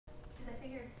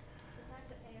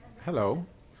Hello.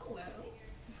 Hello.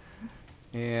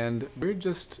 And we're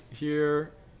just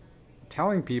here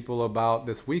telling people about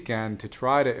this weekend to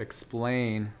try to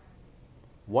explain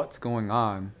what's going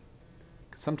on.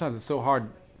 'Cause sometimes it's so hard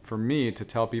for me to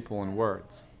tell people in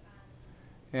words.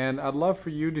 And I'd love for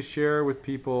you to share with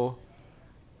people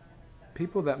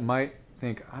that might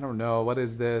think, I don't know, what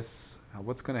is this?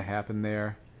 What's going to happen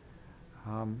there?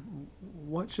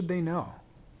 What should they know?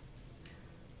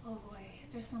 Oh boy,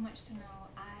 there's so much to know.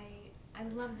 I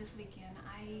love this weekend.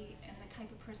 I am the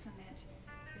type of person that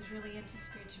is really into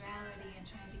spirituality and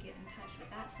trying to get in touch with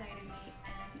that side of me.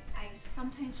 And I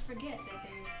sometimes forget that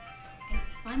there's a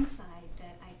fun side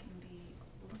that I can be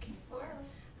looking for.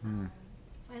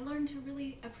 So I learned to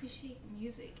really appreciate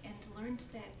music and learned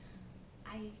that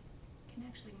I can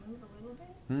actually move a little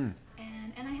bit.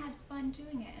 And I had fun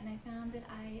doing it, and I found that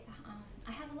I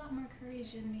have a lot more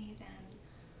courage in me than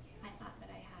I thought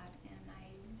that I had, and I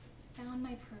found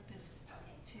my purpose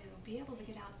to be able to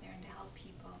get out there and to help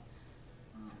people.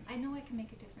 I know I can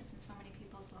make a difference in so many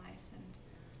people's lives, and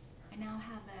I now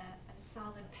have a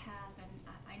solid path, and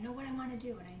I know what I want to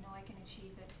do, and I know I can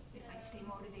achieve it if I stay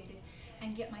motivated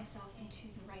and get myself into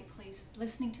the right place,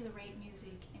 listening to the right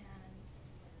music, and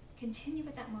continue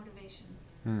with that motivation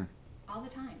all the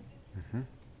time.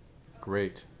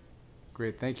 Great.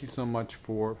 Great. Thank you so much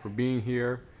for being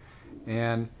here.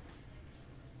 And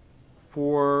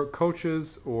for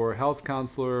coaches or health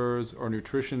counselors or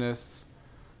nutritionists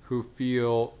who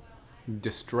feel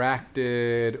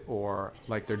distracted or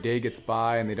like their day gets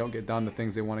by and they don't get done the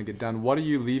things they want to get done, what are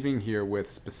you leaving here with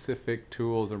specific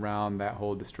tools around that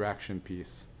whole distraction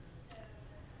piece?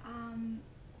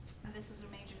 This is a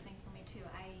major thing for me too.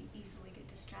 I easily get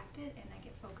distracted and I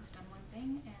get focused on one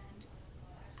thing,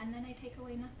 and then I take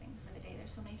away nothing for the day.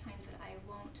 There's so many times that I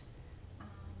won't,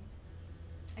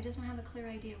 I just don't have a clear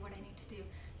idea of what I need to do.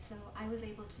 So I was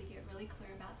able to get really clear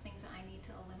about things that I need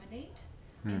to eliminate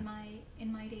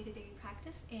in my day-to-day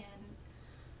practice, and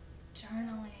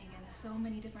journaling and so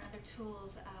many different other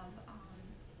tools of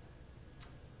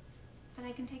that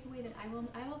I can take away, that I will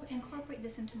incorporate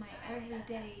this into my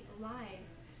everyday life.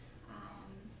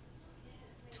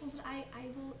 Tools that I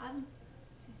don't know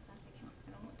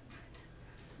what to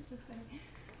say.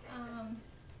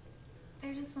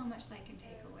 There's just so much that I can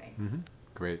take away.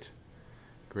 Great.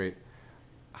 Great.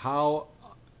 How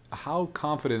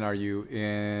confident are you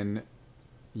in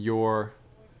your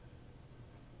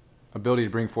ability to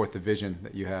bring forth the vision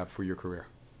that you have for your career?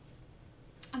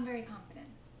 I'm very confident.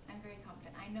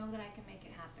 I know that I can make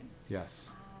it happen.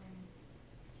 Yes.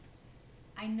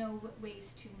 I know what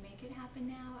ways to make it happen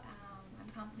now. I'm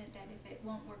confident that if it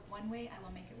won't work one way, I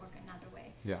will make it work another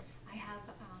way. Yeah. I have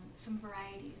some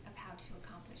variety of how to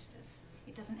accomplish this.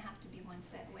 It doesn't have to be one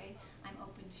set way. I'm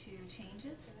open to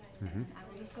changes, and I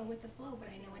will just go with the flow, but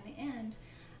I know in the end,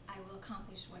 I will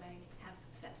accomplish what I have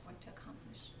set forth to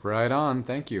accomplish. Right on.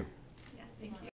 Thank you.